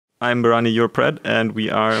I'm Beranie, you're Pred, and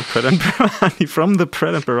we are Pred and Beranie from the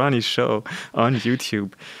Pred and Beranie show on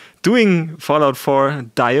YouTube. Doing Fallout 4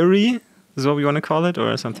 Diary is what we want to call it,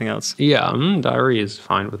 or something else? Yeah, diary is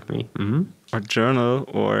fine with me. Mm-hmm. Or journal,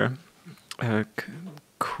 or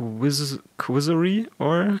quizzery,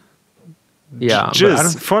 or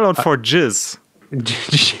Jizz. Fallout 4 Jizz.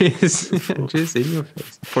 Jizz in your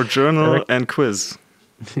face. For journal and quiz.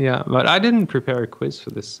 Yeah, but I didn't prepare a quiz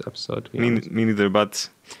for this episode. Me neither, but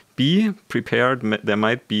be prepared. There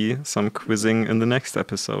might be some quizzing in the next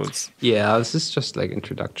episodes. Yeah, this is just like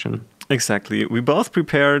introduction. Exactly. We both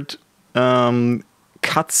prepared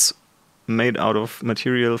cuts made out of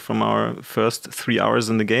material from our first 3 hours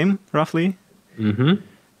in the game, roughly. Mm-hmm.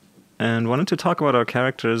 And wanted to talk about our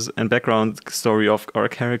characters and background story of our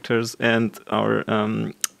characters and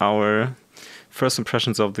our first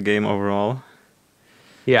impressions of the game overall.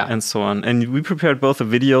 Yeah. And so on. And we prepared both a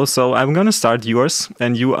video, so I'm going to start yours,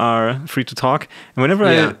 and you are free to talk. And whenever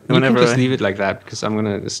you can just leave it like that, because I'm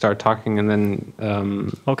going to start talking and then...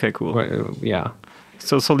 okay, cool. Yeah.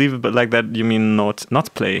 So leave it, but like that, you mean not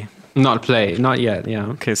play? Not play, not yet, yeah.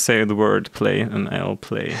 Okay, say the word play, and I'll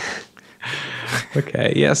play.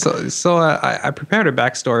 Okay, yeah, so I prepared a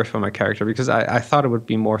backstory for my character because I thought it would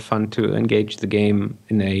be more fun to engage the game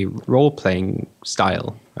in a role-playing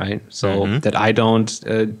style, right? So that I don't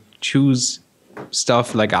choose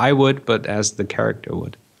stuff like I would, but as the character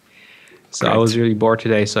would. So I was really bored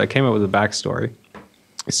today, so I came up with a backstory.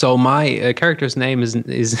 So my character's name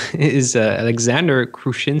is Alexander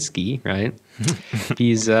Kruczinski, right?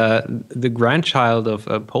 He's the grandchild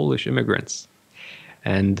of Polish immigrants.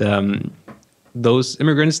 And those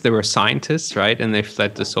immigrants, they were scientists, right? And they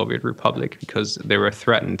fled the Soviet Republic because they were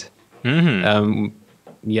threatened. Mm-hmm.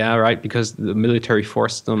 Yeah, right. Because the military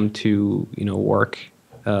forced them to, work,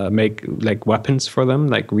 make like weapons for them,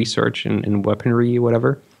 like research in weaponry,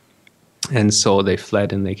 whatever. And so they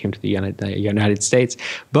fled and they came to the United States.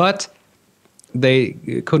 But they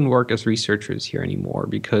couldn't work as researchers here anymore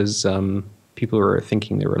because people were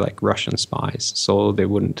thinking they were like Russian spies. So they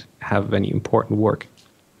wouldn't have any important work.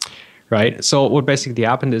 Right. So what basically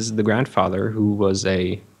happened is the grandfather, who was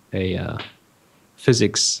a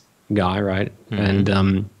physics guy, right,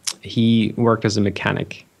 and he worked as a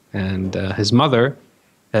mechanic, and his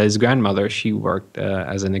grandmother, she worked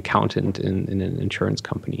as an accountant in an insurance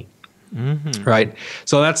company. Mm-hmm. Right.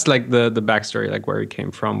 So that's like the backstory, like where he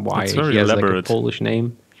came from, why he has like a Polish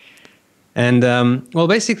name. And well,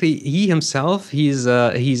 basically, he himself, he's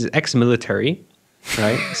ex-military.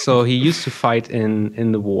 Right, so he used to fight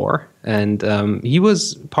in the war, and he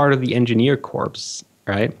was part of the engineer corps,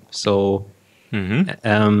 right? So,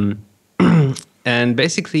 and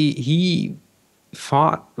basically he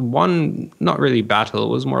fought one not really battle; it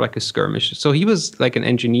was more like a skirmish. So he was like an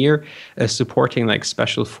engineer supporting like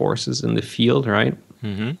special forces in the field, right?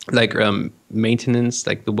 Mm-hmm. Like maintenance,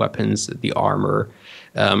 like the weapons, the armor.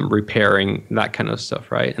 Repairing, that kind of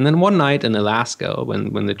stuff, right? And then one night in Alaska,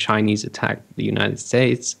 when the Chinese attacked the United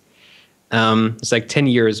States, it's like 10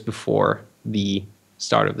 years before the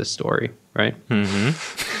start of the story, right? Mm-hmm.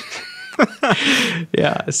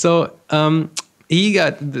 Yeah. So he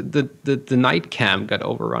got the night camp got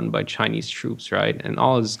overrun by Chinese troops, right? And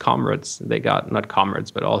all his comrades, they got not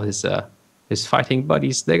comrades, but all his fighting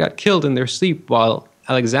buddies, they got killed in their sleep while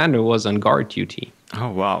Alexander was on guard duty. Oh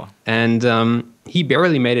wow! And he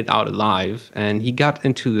barely made it out alive, and he got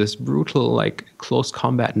into this brutal, like, close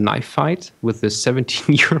combat knife fight with this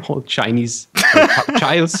 17-year-old Chinese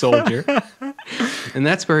child soldier, and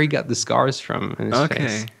that's where he got the scars from in his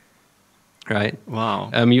face. Right? Wow.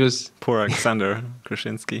 He was poor Alexander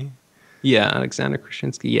Kruczinski. Yeah, Alexander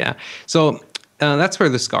Kruczinski. Yeah. So that's where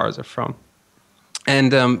the scars are from.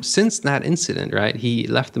 And since that incident, right, he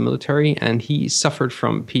left the military and he suffered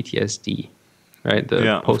from PTSD. Right,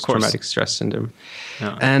 the post-traumatic stress syndrome.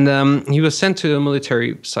 Yeah. And he was sent to a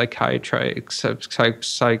military psychiatry,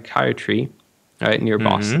 right, near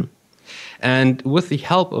Boston. And with the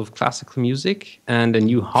help of classical music and a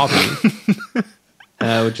new hobby,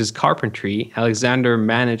 which is carpentry, Alexander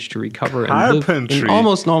managed to recover and live an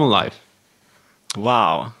almost normal life.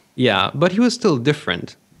 Wow. Yeah, but he was still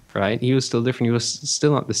different, right? He was still different. He was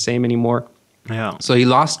still not the same anymore. Yeah. So he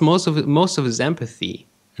lost most of his empathy.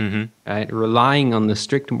 Mm-hmm. Right, relying on the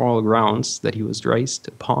strict moral grounds that he was raised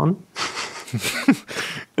upon.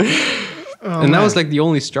 And that was like the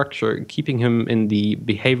only structure keeping him in the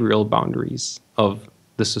behavioral boundaries of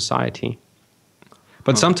the society.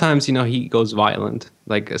 But sometimes, he goes violent.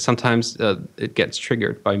 Like sometimes it gets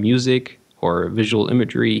triggered by music or visual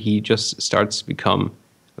imagery. He just starts to become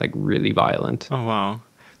like really violent. Oh, wow.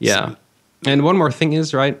 Yeah. And one more thing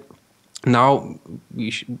is, right, now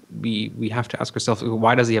we have to ask ourselves,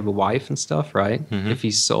 why does he have a wife and stuff, right? If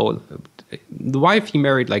he's so, the wife he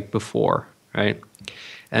married like before, right?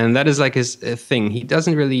 And that is like his thing. He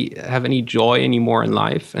doesn't really have any joy anymore in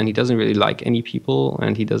life, and he doesn't really like any people,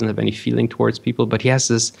 and he doesn't have any feeling towards people. But he has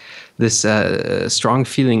this strong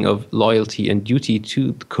feeling of loyalty and duty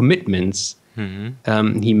to the commitments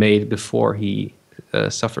he made before he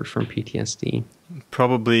suffered from PTSD.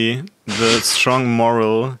 Probably the strong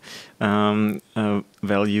moral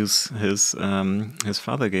values his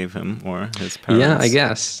father gave him, or his parents. Yeah, I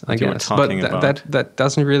guess. But that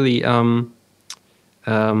doesn't really.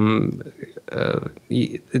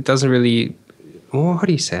 It doesn't really. Well, how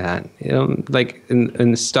do you say that? Like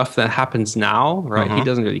in the stuff that happens now, right? He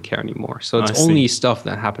doesn't really care anymore. So it's only stuff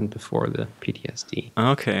that happened before the PTSD.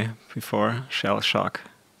 Okay, before shell shock.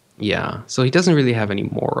 Yeah, so he doesn't really have any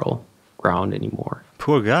moral ground anymore.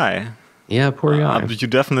 Poor guy. Yeah, poor guy. You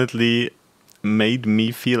definitely made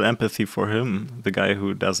me feel empathy for him, the guy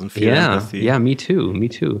who doesn't feel empathy. Yeah, me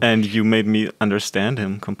too. And you made me understand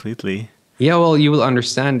him completely. Yeah, well, you will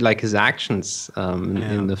understand like his actions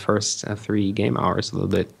in the first 3 game hours a little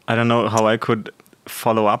bit. I don't know how I could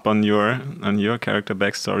follow up on your character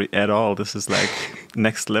backstory at all. This is like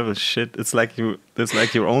next level shit. It's like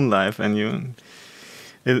your own life, and you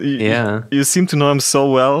seem to know him so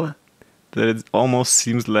well that it almost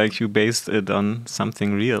seems like you based it on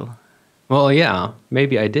something real. Well, yeah,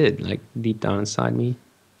 maybe I did, like deep down inside me.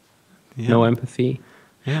 Yeah. No empathy.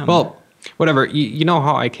 Yeah. Well, whatever. You know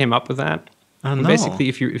how I came up with that? No. Basically,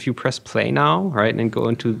 if you press play now, right, and go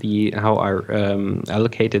into how I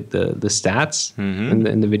allocated the stats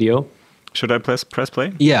in the video. Should I press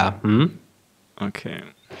play? Yeah. Okay.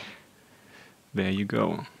 There you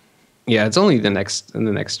go. Yeah, it's only in the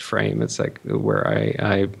next frame. It's like where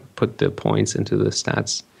I put the points into the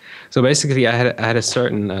stats. So basically, I had a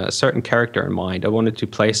certain character in mind. I wanted to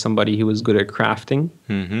play somebody who was good at crafting,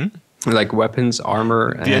 like weapons,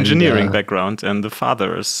 armor, the engineering background, and the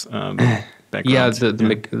father's background. Yeah,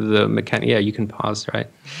 the mechanic. Yeah, you can pause, right?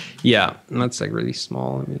 Yeah, and that's like really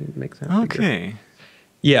small. Let me make that. Okay. Bigger.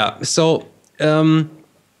 Yeah. So.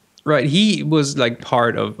 Right, he was like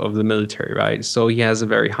part of the military, right? So he has a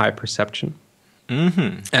very high perception.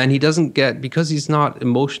 And he doesn't because he's not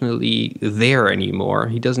emotionally there anymore,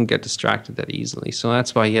 he doesn't get distracted that easily. So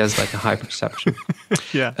that's why he has like a high perception.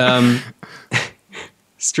 Yeah.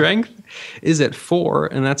 Strength is at 4,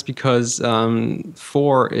 and that's because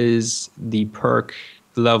 4 is the perk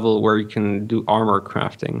level where you can do armor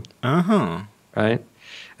crafting. Right?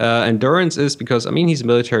 Endurance is because, he's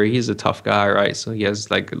military, he's a tough guy, right? So he has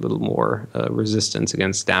like a little more resistance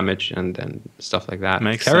against damage and stuff like that.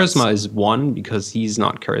 Charisma is 1 because he's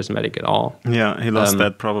not charismatic at all. Yeah, he lost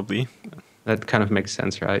that probably. That kind of makes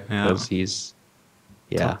sense, right? Yeah. Because he's,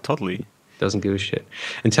 totally. Doesn't give a shit.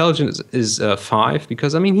 Intelligence is 5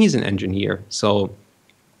 because, he's an engineer. So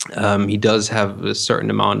he does have a certain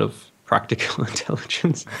amount of practical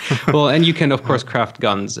intelligence. Well, and you can, of course, craft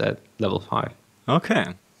guns at level 5. Okay.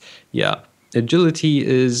 Yeah. Agility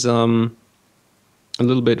is a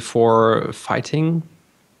little bit for fighting.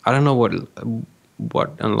 I don't know what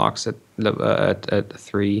unlocks at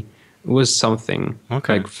 3. It was something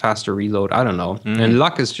like faster reload. I don't know. And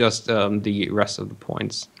luck is just the rest of the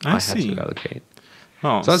points I had to allocate.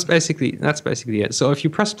 Oh. So that's basically it. So if you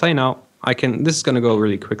press play now, this is going to go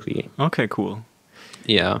really quickly. Okay, cool.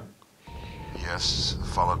 Yeah. Yes,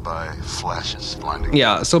 followed by flashes blinding.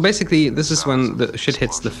 Yeah, so basically this is when the shit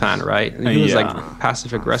hits the fan, right? And he was like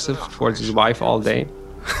passive aggressive towards his wife all day.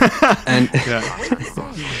 And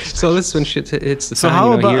so this is when shit hits the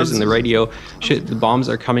fan. He hears in the radio, the bombs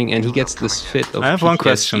are coming, and he gets this fit of PTSD. I have one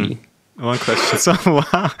question. So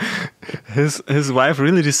his wife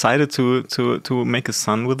really decided to make a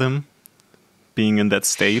son with him, being in that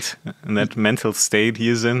state, in that mental state he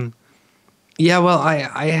is in. Yeah, well,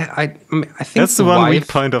 I think that's the one weak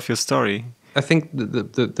point of your story. I think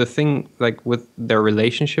the thing, like with their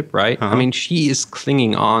relationship, right? She is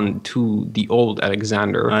clinging on to the old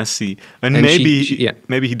Alexander. I see, and maybe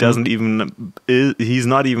he doesn't even. He's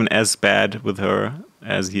not even as bad with her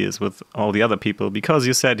as he is with all the other people, because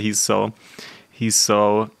you said he's so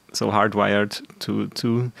hardwired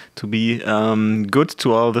to be good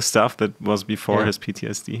to all the stuff that was before his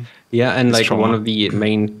PTSD. Yeah, and like trauma. One of the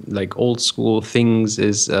main like old school things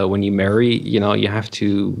is when you marry, you have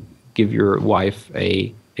to give your wife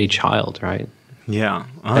a child, right? Yeah,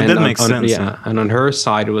 that makes sense. Yeah, and on her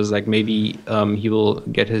side, it was like maybe he will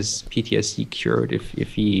get his PTSD cured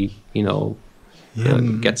if he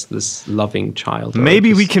gets this loving child.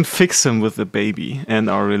 Maybe we can fix him with the baby and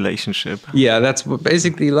our relationship. Yeah, that's what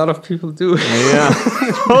basically a lot of people do. Yeah,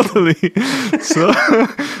 totally. So,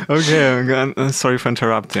 okay, sorry for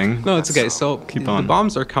interrupting. No, it's okay. So Keep the on.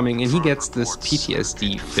 bombs are coming, and he gets this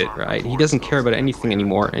PTSD fit, right? He doesn't care about anything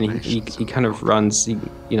anymore, and he kind of runs. He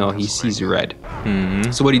sees red.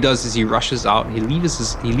 Mm-hmm. So what he does is he rushes out. He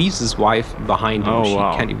leaves his wife behind him. Oh, She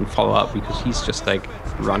wow. can't even follow up because he's just like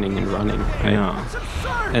running and running. Right? Yeah.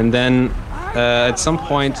 And then at some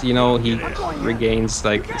point, he regains,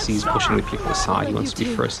 like, he's pushing the people aside. He wants to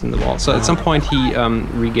be first in the wall. So at some point, he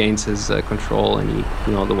regains his control, and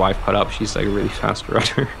the wife caught up. She's like a really fast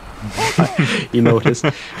runner. You notice.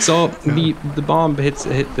 So the bomb hit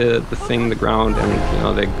the ground,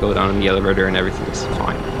 and they go down in the elevator, and everything is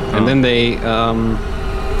fine. And then they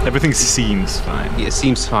everything seems fine. it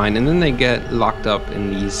seems fine, and then they get locked up in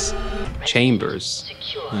these chambers.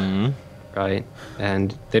 Right,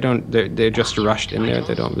 and they're just rushed in there.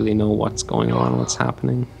 They don't really know what's going on, what's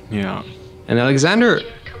happening. Yeah. And Alexander,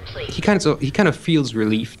 he kind of feels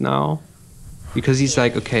relieved now, because he's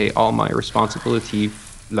like, okay, all my responsibility,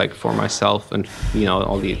 like, for myself and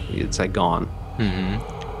it's like gone.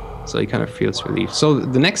 So he kind of feels relieved. So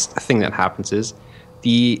the next thing that happens is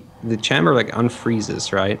the chamber, like,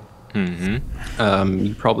 unfreezes, right?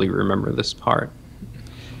 You probably remember this part.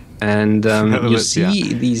 And you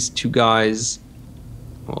see these two guys.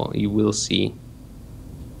 Well, you will see.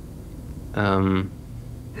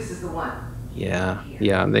 This is the one. Yeah.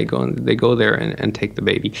 They go there and take the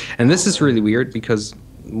baby. And this is really weird, because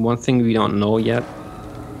one thing we don't know yet.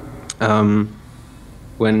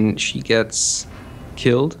 When she gets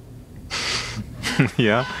killed.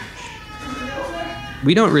 Yeah.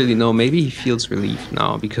 We don't really know. Maybe he feels relief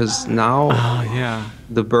now, because now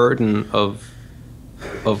the burden of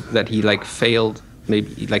that he, like, failed.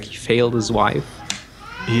 Maybe, like, he failed his wife.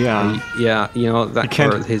 Yeah. That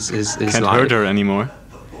can't- his Can't life. hurt her anymore.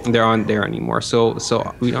 They aren't there anymore. So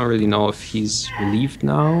we don't really know if he's relieved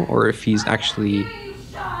now, or if he's actually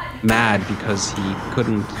mad because he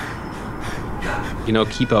couldn't,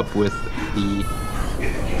 keep up with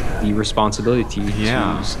the responsibility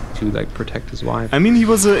to like protect his wife. I mean, he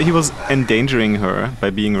was endangering her by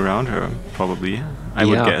being around her, probably. I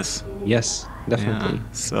would guess. Yes, definitely.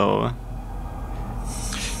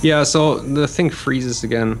 Yeah. So the thing freezes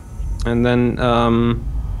again, and then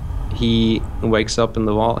he wakes up in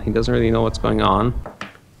the vault. He doesn't really know what's going on,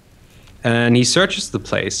 and he searches the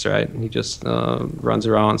place. Right, he just runs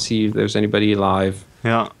around, see if there's anybody alive.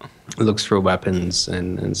 Yeah. Looks for weapons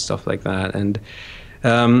and stuff like that, and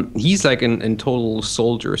he's like in total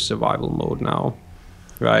soldier survival mode now.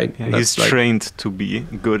 Right, Yeah, he's trained to be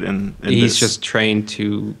good in he's this. just trained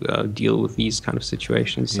to deal with these kind of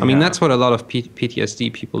situations. I mean, that's what a lot of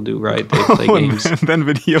PTSD people do, right? They play games. And then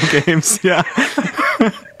video games, yeah.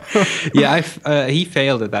 He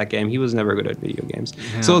failed at that game. He was never good at video games.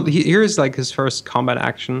 Yeah. So here's like his first combat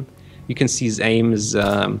action. You can see his aim is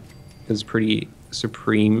pretty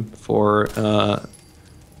supreme for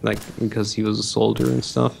because he was a soldier and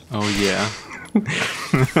stuff. Oh yeah.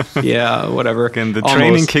 Yeah, whatever. And the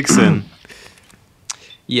training kicks in.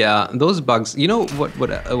 Yeah, those bugs. You know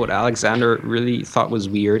what Alexander really thought was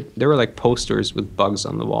weird? There were like posters with bugs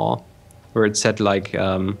on the wall, where it said like,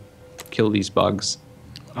 "Kill these bugs."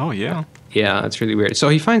 Oh yeah. Yeah, it's really weird. So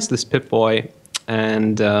he finds this Pip-Boy,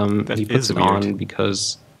 and he puts it on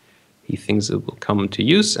because he thinks it will come to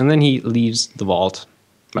use, and then he leaves the vault,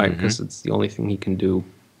 right? Because it's the only thing he can do.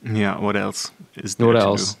 Yeah. What else is there? What to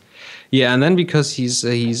else? do? Yeah, and then because he's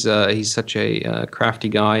such a crafty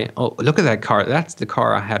guy. Oh, look at that car! That's the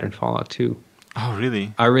car I had in Fallout 2. Oh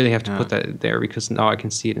really? I really have to put that there because now I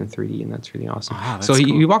can see it in 3D, and that's really awesome. Oh, that's so cool.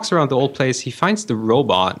 he walks around the old place. He finds the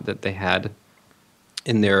robot that they had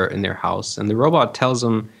in their house, and the robot tells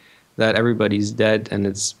him that everybody's dead, and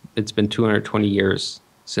it's been 220 years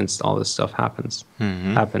since all this stuff happened,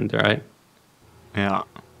 right? Yeah.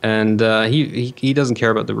 And he doesn't care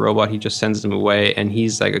about the robot. He just sends them away, and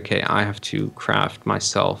he's like, okay, I have to craft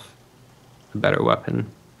myself a better weapon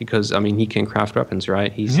because I mean he can craft weapons,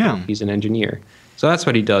 right? He's an engineer, so that's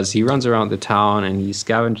what he does. He runs around the town and he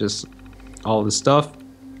scavenges all the stuff.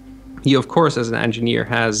 He, of course, as an engineer,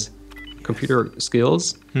 has computer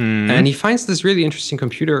skills, and he finds this really interesting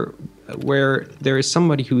computer where there is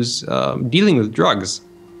somebody who's dealing with drugs.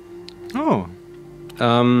 Oh.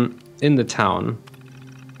 In the town.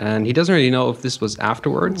 And he doesn't really know if this was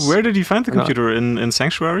afterwards. Where did he find the computer? In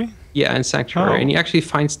Sanctuary? Yeah, in Sanctuary. Oh. And he actually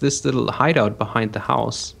finds this little hideout behind the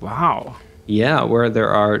house. Wow. Yeah, where there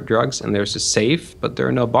are drugs and there's a safe, but there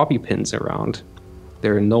are no bobby pins around.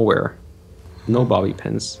 They're nowhere. No bobby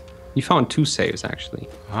pins. He found 2 saves actually.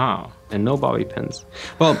 Wow. And no bobby pins.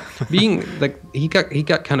 Well, being like he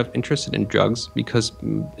got kind of interested in drugs because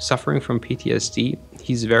suffering from PTSD,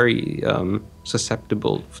 he's very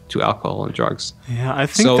susceptible to alcohol and drugs. Yeah, I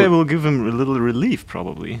think they will give him a little relief,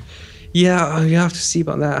 probably. Yeah, you have to see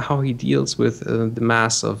about that, how he deals with the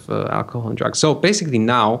mass of alcohol and drugs. So basically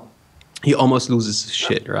now, he almost loses his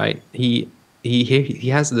shit, right? He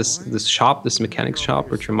has this shop, this mechanics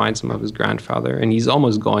shop, which reminds him of his grandfather, and he's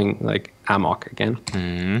almost going like amok again.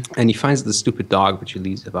 Mm-hmm. And he finds the stupid dog, which he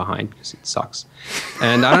leaves behind because it sucks.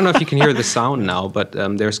 And I don't know if you can hear the sound now, but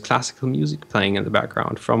there's classical music playing in the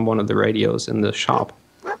background from one of the radios in the shop.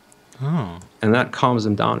 Oh. And that calms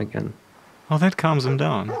him down again. Oh, that calms him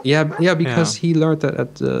down. Yeah, because he learned that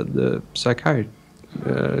at the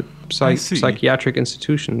psychiatric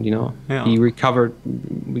institution, you know. Yeah. He recovered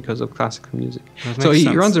because of classical music. So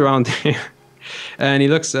he runs around there and he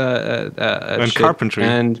looks at carpentry.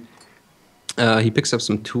 And he picks up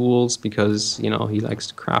some tools because, you know, he likes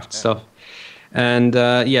to craft stuff. And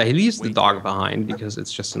he leaves the dog behind because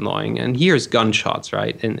it's just annoying. And he hears gunshots,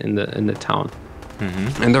 right, in the town.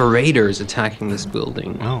 Mm-hmm. And the raiders attacking this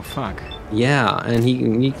building. Oh, fuck. Yeah, and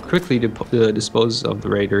he quickly disposes of the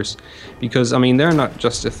raiders because, I mean, they're not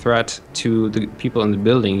just a threat to the people in the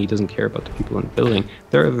building. He doesn't care about the people in the building.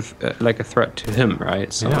 They're like a threat to him,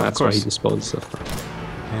 right? So that's why he disposes of them.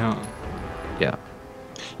 Yeah. Yeah.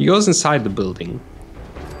 He goes inside the building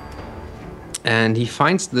and he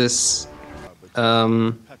finds these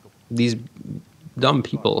dumb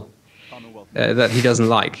people that he doesn't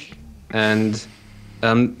like. And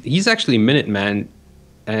he's actually a Minuteman,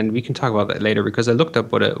 and we can talk about that later because I looked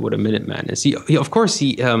up what a Minuteman is. Of course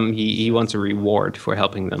he wants a reward for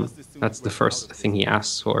helping them. That's the first thing he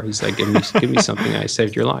asks for. He's like, give me something. I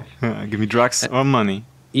saved your life. Give me drugs or money.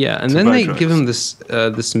 Yeah, and then they give him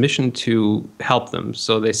this mission to help them.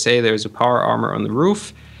 So they say there's a power armor on the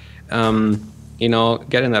roof. You know,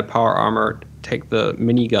 get in that power armor, take the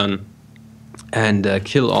minigun, and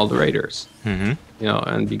kill all the raiders. Mm-hmm. You know,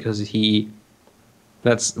 and because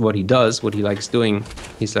that's what he does, what he likes doing.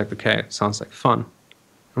 He's like, okay, sounds like fun.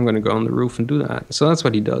 I'm going to go on the roof and do that. So that's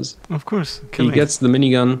what he does. Of course. He gets the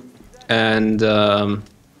minigun and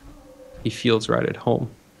he feels right at home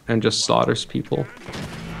and just slaughters people.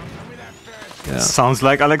 Yeah. Sounds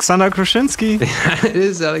like Alexander Kruczinski. It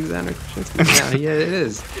is Alexander Kruczinski. Yeah, it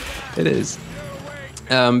is. It is.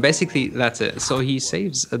 Basically, that's it. So he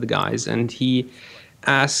saves the guys and he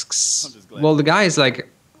asks, well, the guy is like,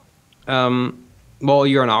 well,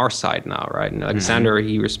 you're on our side now, right? And Alexander,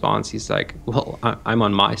 he responds, he's like, well, I'm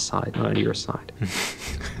on my side, not on your side.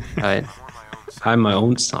 Right? I'm my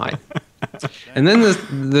own side. And then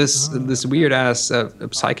this weird ass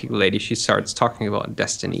psychic lady, she starts talking about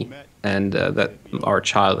destiny and that our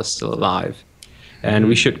child is still alive, and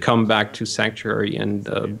we should come back to Sanctuary and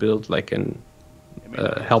build like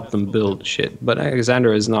help them build shit. But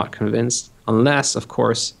Alexander is not convinced, unless, of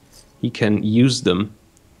course, he can use them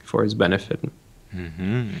for his benefit.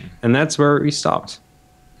 Mm-hmm. And that's where we stopped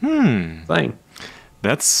playing.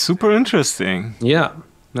 That's super interesting. Yeah,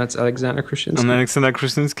 that's Alexander Kruczinski. And Alexander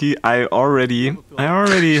Kruczinski, I already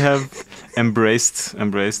have embraced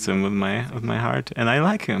him with my heart, and I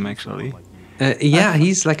like him actually.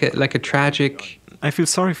 He's like a tragic. I feel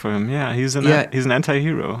sorry for him. Yeah, he's an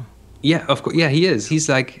anti-hero. Yeah, of course. Yeah, he is. He's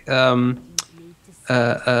like Tony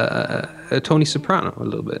Soprano a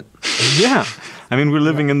little bit. Yeah, I mean, we're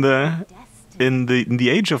living in the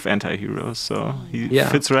age of anti-heroes, so he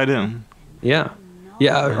fits right in. Yeah.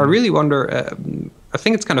 I really wonder. I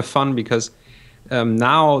think it's kind of fun because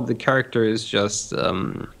now the character is just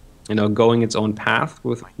going its own path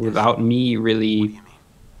without me really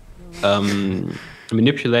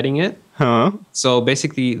manipulating it. Huh? So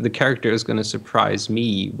basically, the character is going to surprise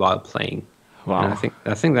me while playing. Wow! And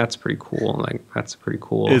I think that's pretty cool. Like, that's pretty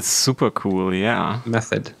cool. It's super cool. Yeah.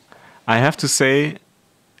 Method. I have to say,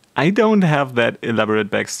 I don't have that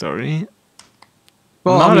elaborate backstory.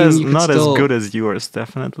 Well, not as good as yours,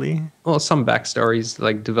 definitely. Well, some backstories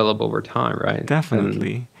like develop over time, right?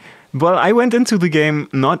 Definitely. Well, I went into the game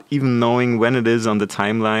not even knowing when it is on the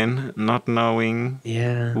timeline, not knowing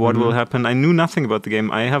what will happen. I knew nothing about the game.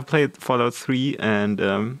 I have played Fallout 3, and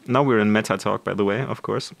now we're in meta talk, by the way, of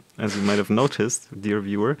course, as you might have noticed, dear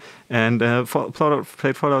viewer. And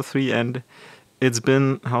played Fallout 3, and it's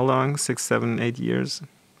been, how long? 6, 7, 8 years?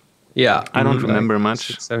 Yeah. I don't remember much.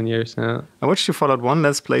 6, 7 years, yeah. I watched your Fallout 1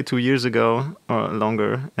 Let's Play 2 years ago, or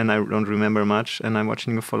longer, and I don't remember much. And I'm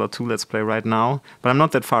watching a Fallout 2 Let's Play right now, but I'm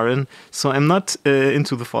not that far in. So I'm not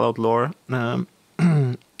into the Fallout lore, and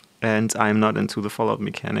I'm not into the Fallout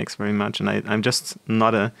mechanics very much. And I'm just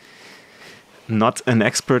not not an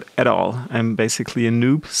expert at all. I'm basically a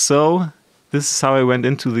noob. So this is how I went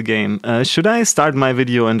into the game. Should I start my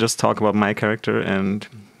video and just talk about my character? And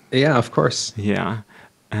yeah, of course. Yeah.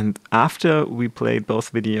 And after we played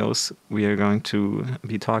both videos, we are going to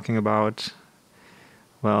be talking about,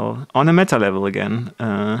 well, on a meta level again,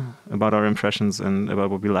 about our impressions and about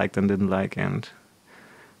what we liked and didn't like. And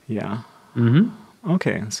yeah.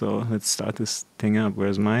 Okay, so let's start this thing up.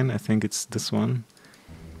 Where's mine? I think it's this one.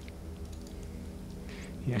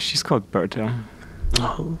 Yeah, she's called Berta.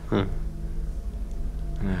 Oh. And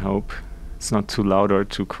I hope it's not too loud or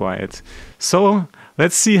too quiet. So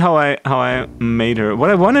let's see how I made her.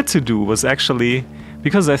 What I wanted to do was actually,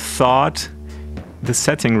 because I thought the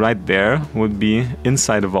setting right there would be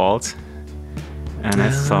inside a vault, and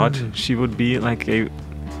I thought she would be like a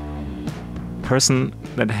person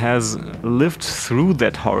that has lived through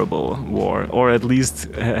that horrible war, or at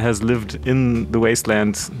least has lived in the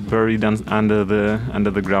wasteland, buried under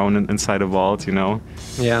the ground and inside a vault, you know.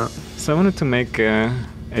 Yeah. So I wanted to make a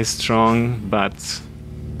strong but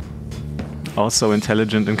also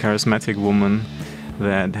intelligent and charismatic woman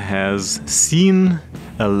that has seen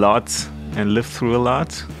a lot and lived through a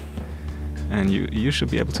lot, and you should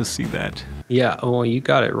be able to see that. Yeah, well, you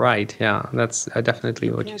got it right. Yeah, that's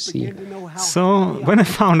definitely what you see. So when I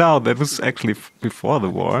found out that was actually before the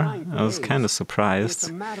war, I was kind of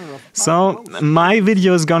surprised. So my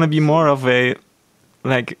video is gonna be more of a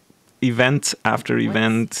like event after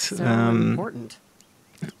event. I'm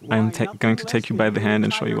going to take you by the hand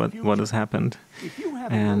and show you what has happened.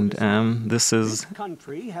 And this is.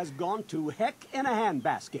 Country has gone to heck in a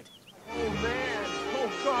handbasket. Oh man!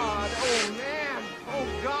 Oh God! Oh man! Oh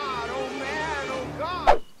God! Oh man! Oh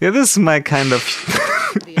God! Yeah, this is my kind of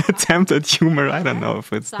attempt at humor. I don't know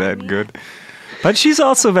if it's that good. But she's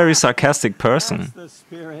also a very sarcastic person.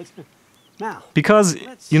 Because,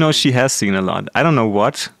 you know, she has seen a lot. I don't know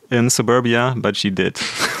what in suburbia, but she did.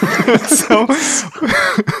 So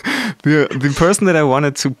the person that I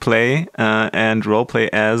wanted to play and roleplay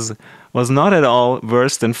as was not at all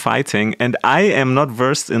versed in fighting, and I am not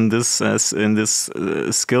versed in this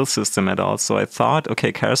skill system at all. So I thought,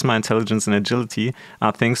 okay, charisma, intelligence, and agility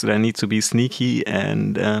are things that I need to be sneaky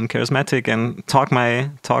and charismatic and talk my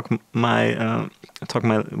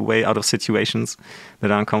way out of situations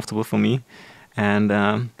that are uncomfortable for me. And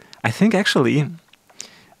I think actually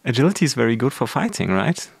agility is very good for fighting,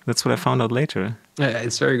 right? That's what I found out later.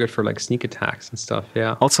 It's very good for like sneak attacks and stuff,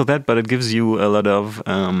 yeah. Also that, but it gives you a lot of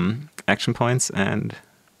action points and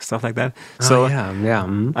stuff like that. So yeah.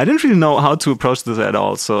 I didn't really know how to approach this at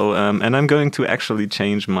all. So and I'm going to actually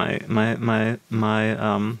change my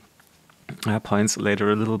points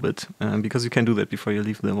later a little bit because you can do that before you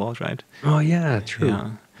leave the vault, right? Oh yeah, true.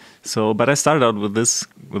 Yeah. So, but I started out with this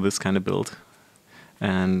kind of build.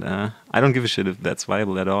 And I don't give a shit if that's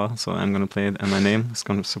viable at all, so I'm going to play it. And my name is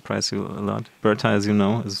going to surprise you a lot. Berta, as you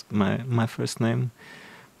know, is my first name.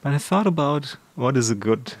 But I thought about what is a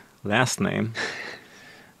good last name.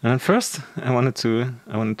 And at first, I wanted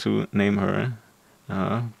to name her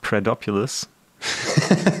Predophile.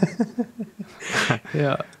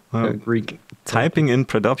 Yeah, well, Greek. Typing in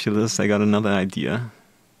Predophile, I got another idea.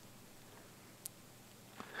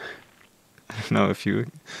 Now, if you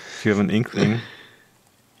have an inkling.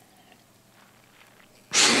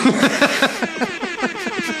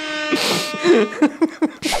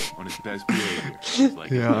 On his best behavior.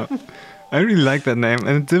 Like Yeah, I really like that name,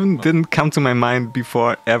 and it didn't come to my mind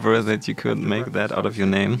before ever that you could make that out of your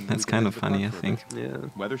name. That's kind of funny, I think. Yeah.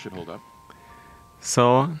 weather should hold up.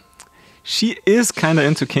 So she is kind of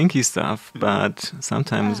into kinky stuff, but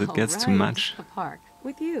sometimes it gets too much. The park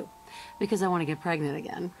with you, because I want to get pregnant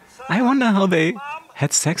again. I wonder how they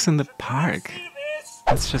had sex in the park.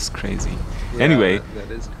 That's just crazy. Yeah, anyway,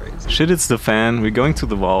 that is crazy. shit hits the fan. We're going to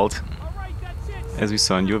the vault, as we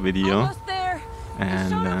saw in your video. Almost there.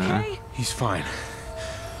 And He's fine.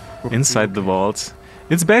 inside the vault,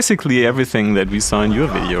 it's basically everything that we saw in your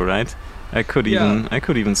video, right? I could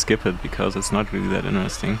even skip it because it's not really that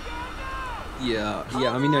interesting. Yeah.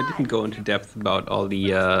 I mean, I didn't go into depth about all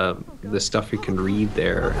the stuff you can read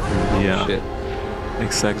there. And Yeah. shit.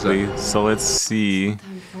 Exactly. So let's see.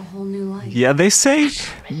 Time for a whole new life. Yeah, they say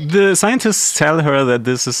the scientists tell her that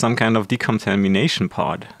this is some kind of decontamination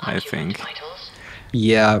pod, I think.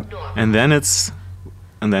 Yeah. And then it's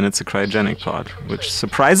a cryogenic pod, which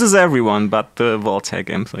surprises everyone but the Vault-Tec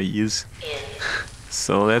employees.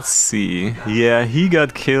 So let's see. Yeah, he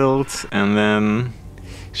got killed and then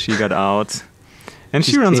she got out. And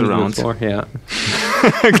she runs around. The floor, yeah.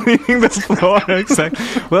 Cleaning the floor, exactly.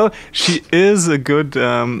 Well, she is a good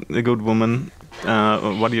woman.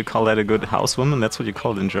 what do you call that? A good housewoman? That's what you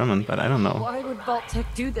call it in German, but I don't know. Why would Vault-Tec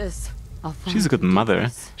do this? She's a good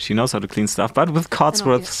mother. She knows how to clean stuff. But with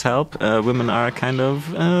Codsworth's help, women are kind of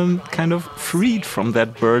freed from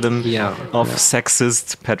that burden of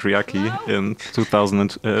sexist patriarchy in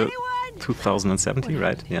 2070,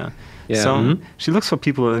 right? Yeah. So she looks for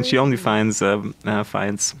people, and she only finds dead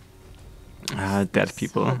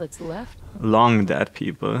people. Long dead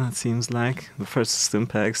people. It seems like the first stim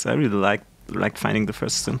packs. I really liked finding the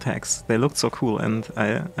first stim packs. They looked so cool, and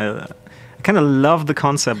I kind of love the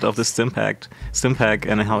concept of the stim pack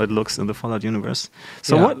and how it looks in the Fallout universe.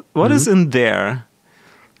 So what is in there?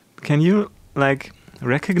 Can you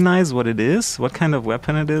recognize what it is? What kind of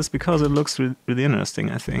weapon it is? Because it looks really interesting,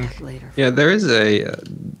 I think. Yeah, there is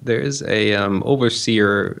a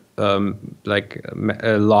overseer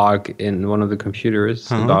a log in one of the computers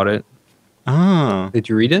about it. Ah. Did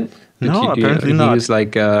you read it? No, apparently not. He was I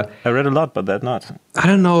read a lot, but that not. I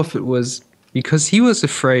don't know if it was because he was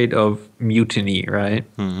afraid of mutiny, right?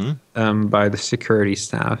 Mm-hmm. By the security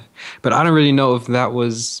staff. But I don't really know if that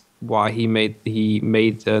was why he made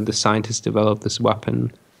the scientists develop this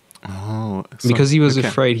weapon. Oh, because he was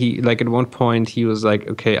afraid. He at one point he was like,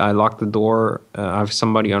 okay, I locked the door. I have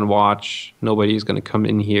somebody on watch. Nobody's gonna come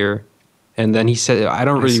in here. And then he said, I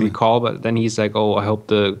don't really recall, but then he's like, oh, I hope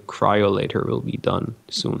the cryolator will be done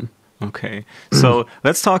soon. Okay, so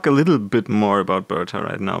let's talk a little bit more about Berta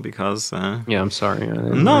right now because... yeah, I'm sorry.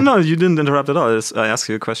 No, you didn't interrupt at all. I asked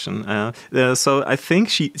you a question. So I think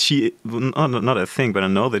she not I think, but I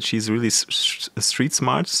know that she's really street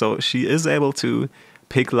smart. So she is able to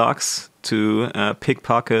pick locks, to pick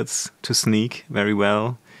pockets, to sneak very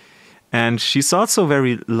well. And she's also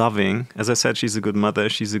very loving. As I said, she's a good mother.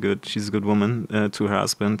 She's a good woman to her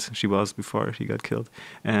husband. She was before he got killed,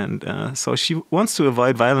 and so she wants to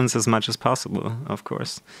avoid violence as much as possible. Of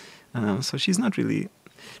course, so she's not really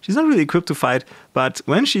equipped to fight. But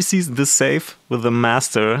when she sees this safe with the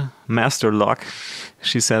master lock,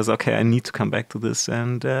 she says, "Okay, I need to come back to this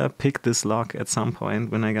and pick this lock at some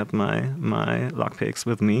point when I got my lock picks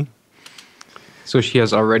with me." So she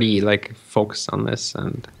has already focused on this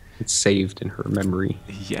and. It's saved in her memory.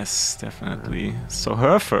 Yes, definitely. So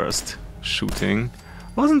her first shooting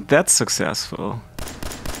wasn't that successful.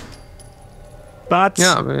 But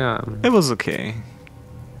it was okay.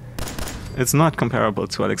 It's not comparable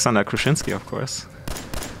to Alexander Kruczinski, of course.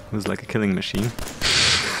 Who's like a killing machine.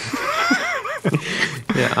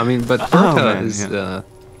 Yeah, I mean, but Berta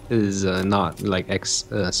is not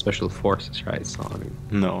special forces, right? So I mean,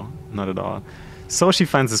 no, not at all. So she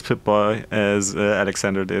finds this Pip-Boy as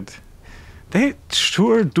Alexander did. They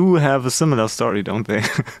sure do have a similar story, don't they?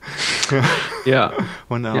 Yeah.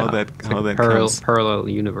 Wonder how that comes. Parallel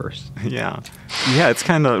universe. Yeah, it's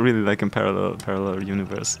kind of really like a parallel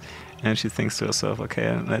universe. And she thinks to herself,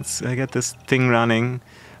 okay, let's get this thing running.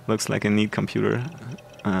 Looks like a neat computer.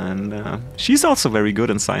 And she's also very good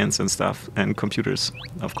in science and stuff and computers,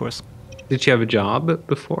 of course. Did she have a job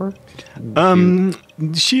before?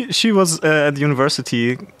 She was at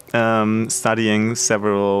university studying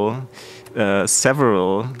several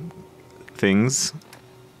things,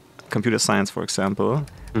 computer science, for example,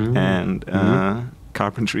 and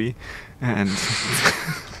carpentry, and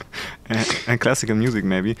and classical music,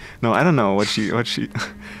 maybe. No, I don't know what she.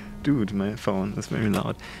 Dude, my phone is very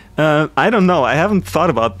loud. I don't know. I haven't thought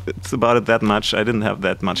about it that much. I didn't have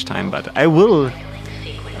that much time, but I will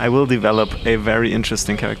develop a very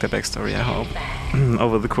interesting character backstory, I hope,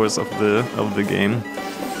 over the course of the game.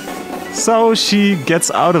 So she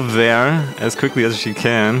gets out of there as quickly as she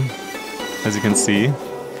can, as you can see,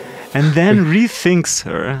 and then rethinks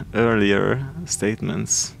her earlier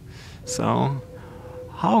statements. So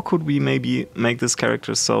how could we maybe make this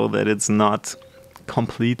character so that it's not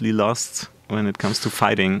completely lost when it comes to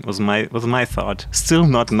fighting? Was my thought. Still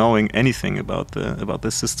not knowing anything about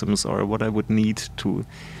the systems or what I would need to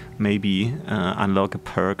maybe unlock a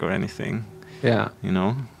perk or anything. Yeah.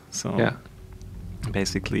 So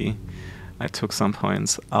basically I took some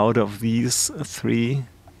points out of these 3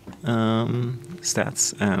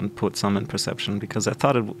 stats and put some in perception because I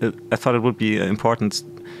thought it would be important.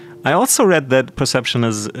 I also read that perception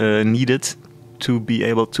is needed to be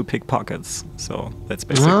able to pick pockets. So that's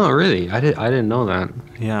basically. Oh, really? I didn't know that.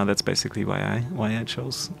 Yeah, that's basically why I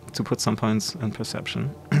chose to put some points in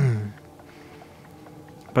perception.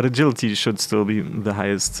 But agility should still be the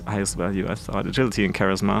highest value, I thought. Agility and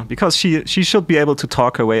charisma, because she should be able to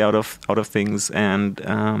talk her way out of things and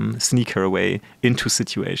sneak her way into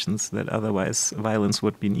situations that otherwise violence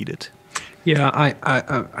would be needed. Yeah,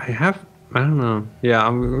 I don't know. Yeah,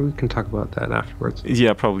 we can talk about that afterwards.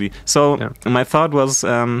 Yeah, probably. So my thought was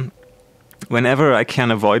whenever I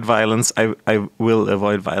can avoid violence, I will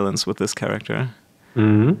avoid violence with this character.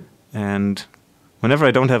 And whenever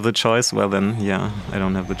I don't have the choice, well then, yeah, I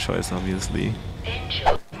don't have the choice, obviously.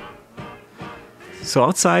 So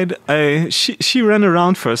outside, she ran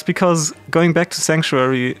around first because going back to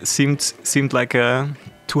Sanctuary seemed like a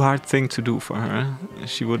too hard thing to do for her.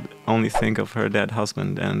 She would only think of her dead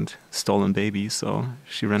husband and stolen baby, so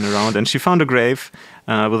she ran around and she found a grave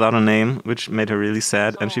without a name, which made her really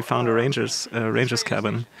sad. And she found a ranger's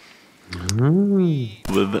cabin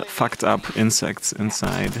with fucked up insects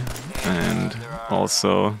inside, and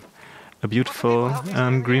also a beautiful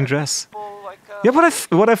green dress. Yeah,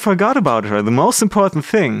 what I forgot about her, the most important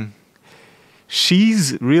thing,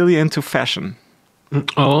 she's really into fashion.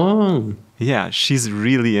 Oh. Yeah, she's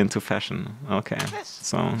really into fashion. Okay,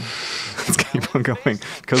 so let's keep on going,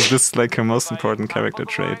 because this is like her most important character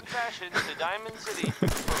trait.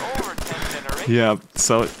 Yeah,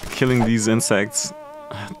 so killing these insects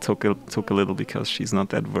took a little because she's not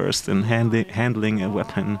that versed in handling a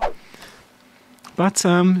weapon. But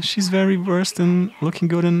she's very versed in looking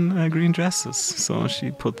good in green dresses, so she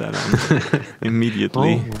put that on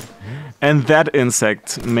immediately. Oh. And that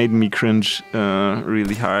insect made me cringe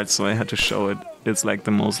really hard, so I had to show it. It's like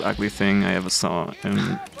the most ugly thing I ever saw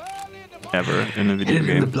ever in a video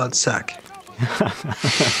game. In the blood sack.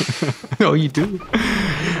 Oh, you do?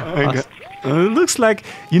 It looks like,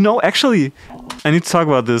 actually, I need to talk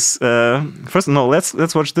about this. First, no,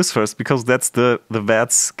 let's watch this first, because that's the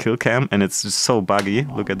VATS kill cam, and it's just so buggy.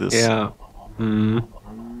 Look at this. Yeah.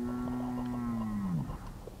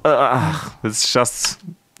 It's just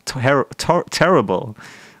terrible.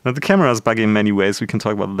 Now, the camera is buggy in many ways. We can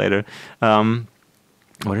talk about it later.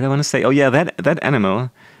 What did I want to say? Oh yeah, that animal.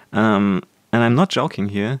 And I'm not joking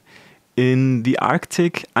here. In the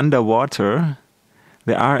Arctic underwater,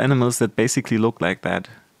 there are animals that basically look like that.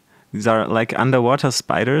 These are like underwater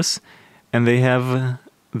spiders, and they have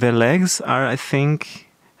their legs are, I think,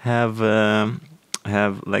 have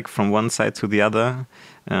like from one side to the other,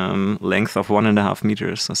 length of 1.5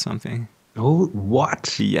 meters or something. Oh,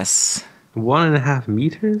 what? Yes. 1.5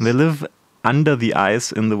 meters? They live under the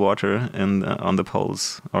ice in the water and on the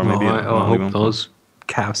poles, or maybe. I hope those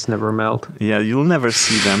calves never melt. Yeah, you'll never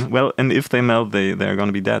see them. Well, and if they melt, they're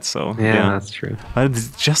gonna be dead. So yeah, that's true. But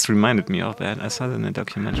it just reminded me of that. I saw that in a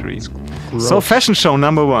documentary. So fashion show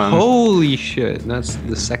number 1. Holy shit! That's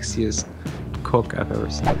the sexiest cook I've ever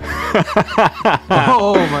seen.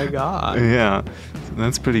 Oh my god. Yeah,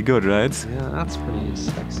 that's pretty good, right? Yeah, that's pretty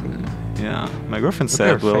sexy. Yeah, my girlfriend Look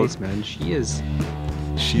said, at her face, man. She's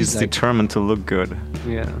like, determined to look good.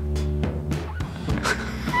 Yeah.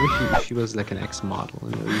 I wish she was like an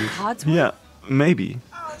ex-model. Yeah, maybe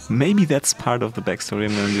that's part of the backstory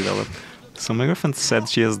I'm going to develop. So my girlfriend said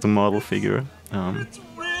she has the model figure.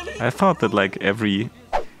 I thought that like every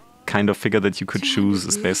kind of figure that you could choose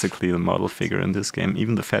is basically the model figure in this game.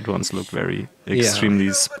 Even the fat ones look very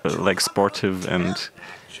extremely like sportive and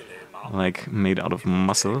like made out of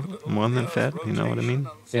muscle more than fat, you know what I mean?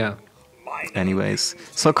 Yeah. Anyways,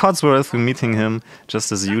 so Codsworth, we're meeting him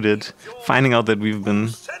just as you did, finding out that we've been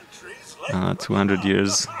 200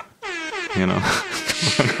 years,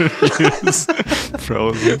 200 years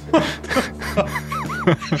frozen.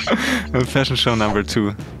 Fashion show number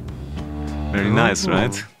 2. Very nice,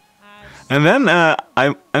 right? And then I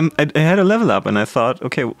had a level up, and I thought,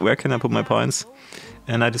 okay, where can I put my points?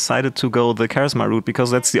 And I decided to go the charisma route, because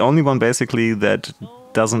that's the only one basically that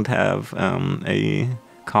doesn't have a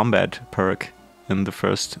combat perk in the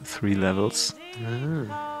first 3 levels.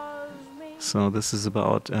 So this is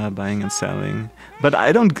about buying and selling. But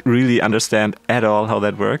I don't really understand at all how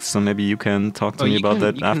that works, so maybe you can talk to me about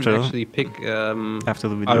that after. You can actually pick after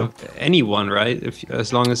the video. Out of anyone, right?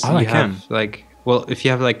 As long as you have like, well, if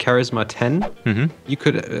you have like charisma 10, you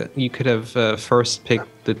could have first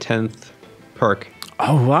picked the 10th perk.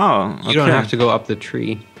 Oh wow! You don't have to go up the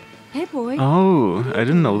tree. Hey boy. Oh, I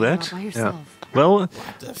didn't know that. By yourself. Well,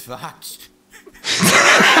 What the fuck?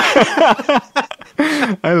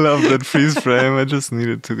 I love that freeze frame. I just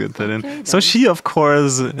needed to get that in. So she, of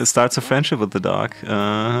course, starts a friendship with the dog,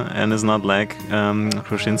 and is not like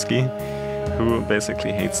Kruczinski, who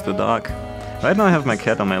basically hates the dog. Right now I have my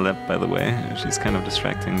cat on my lap, by the way. She's kind of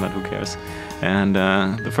distracting, but who cares? And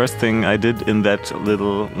the first thing I did in that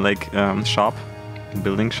little shop,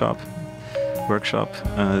 building shop, workshop,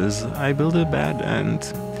 is I built a bed and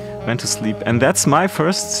went to sleep. And that's my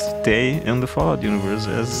first day in the Fallout universe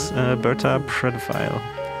as Berta Predophile.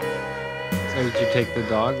 So did you take the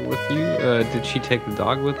dog with you? Did she take the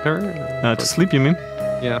dog with her? To sleep, you mean?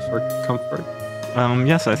 Yeah, for comfort.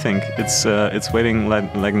 Yes, I think it's waiting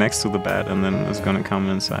like next to the bed, and then it's gonna come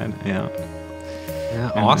inside. Yeah.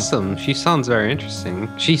 Yeah, awesome. She sounds very interesting.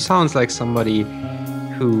 She sounds like somebody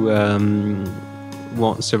who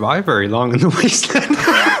won't survive very long in the wasteland.